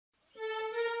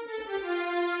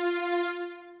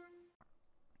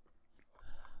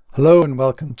Hello and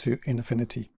welcome to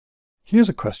Affinity. Here's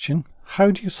a question: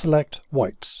 how do you select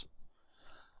whites?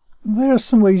 There are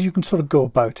some ways you can sort of go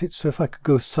about it. So if I could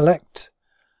go select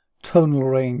tonal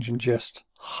range and just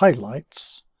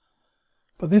highlights,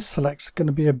 but this select's going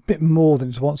to be a bit more than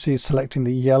it wants. It's selecting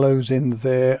the yellows in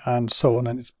there and so on,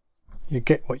 and you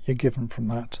get what you're given from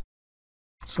that.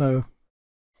 So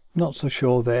not so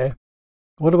sure there.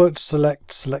 What about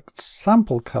select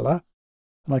sample color?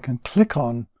 And I can click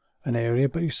on an area,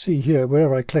 but you see here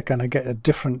wherever I click and I get a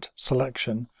different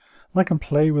selection, and I can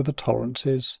play with the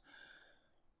tolerances,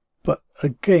 but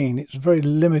again it's very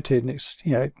limited, and it's,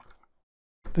 you know,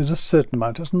 there's a certain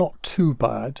amount. It's not too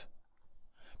bad.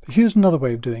 But here's another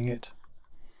way of doing it.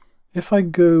 If I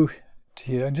go to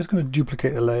here, I'm just going to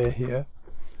duplicate the layer here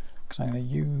because I'm going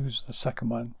to use the second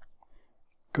one.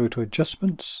 Go to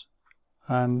adjustments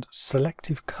and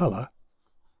selective color,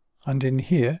 and in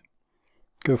here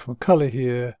go from color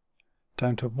here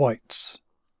down to whites.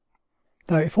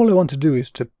 Now if all I want to do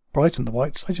is to brighten the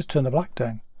whites, I just turn the black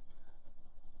down,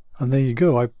 and there you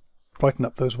go. I brighten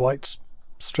up those whites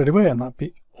straight away, and that'd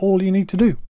be all you need to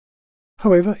do.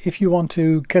 However, if you want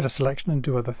to get a selection and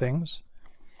do other things,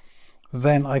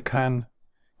 then I can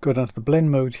go down to the blend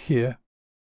mode here,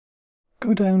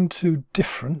 go down to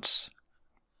difference,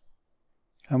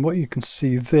 and what you can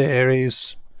see there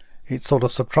is it's sort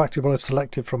of subtracted what I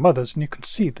selected from others, and you can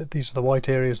see that these are the white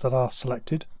areas that are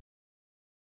selected.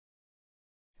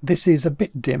 This is a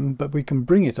bit dim, but we can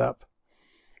bring it up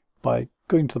by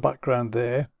going to the background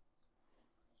there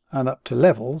and up to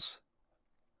levels,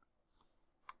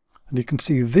 and you can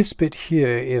see this bit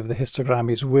here of the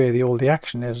histogram is where all the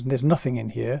action is, and there's nothing in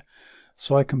here,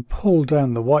 so I can pull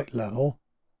down the white level,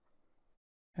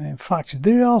 and in fact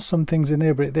there are some things in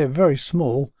there, but they're very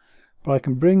small. But I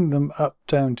can bring them up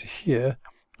down to here.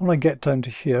 When I get down to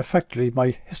here, effectively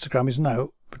my histogram is now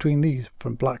between these,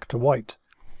 from black to white.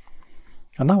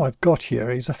 And now I've got here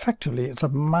is effectively it's a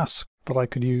mask that I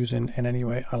could use in any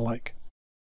way I like.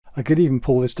 I could even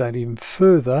pull this down even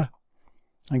further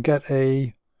and get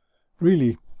a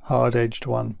really hard edged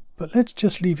one, but let's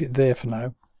just leave it there for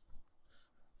now,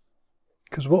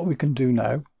 because what we can do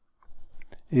now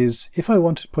is if I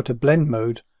want to put a blend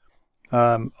mode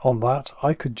on that,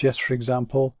 I could just, for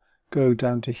example, go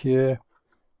down to here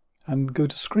and go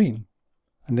to screen,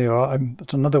 and there are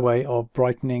that's another way of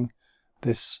brightening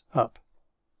this up.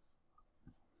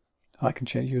 I can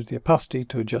use the opacity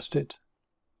to adjust it.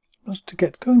 Just to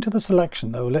get going to the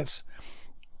selection though, let's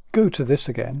go to this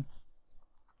again,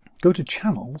 go to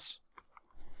channels.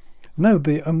 Now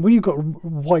when you've got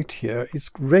white here, it's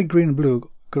red, green and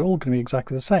blue are all going to be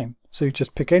exactly the same, so you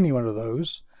just pick any one of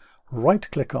those,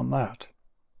 right click on that,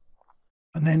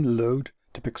 and then load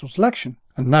to pixel selection.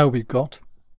 And now we've got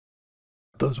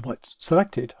those whites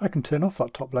selected. I can turn off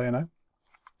that top layer now,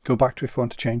 go back to if I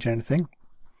want to change anything.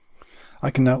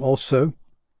 I can now also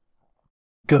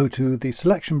go to the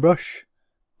selection brush,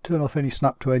 turn off any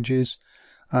snap to edges,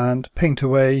 and paint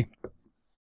away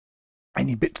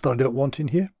any bits that I don't want in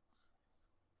here.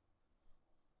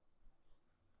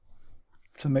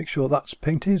 So make sure that's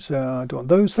painted, so I don't want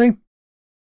those, say.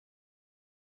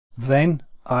 Then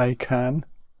I can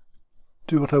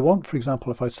do what I want. For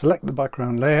example, if I select the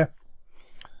background layer,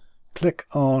 click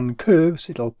on curves,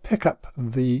 it'll pick up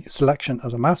the selection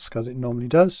as a mask, as it normally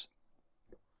does.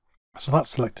 So that's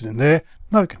selected in there.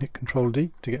 Now I can hit Ctrl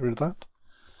D to get rid of that.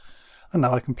 And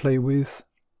now I can play with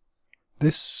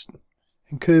this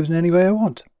in curves in any way I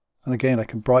want. And again, I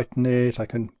can brighten it, I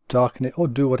can darken it, or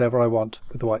do whatever I want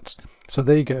with the whites. So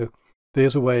there you go.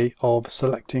 There's a way of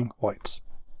selecting whites.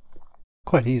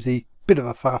 Quite easy, bit of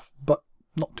a faff, but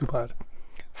not too bad.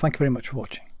 Thank you very much for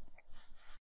watching.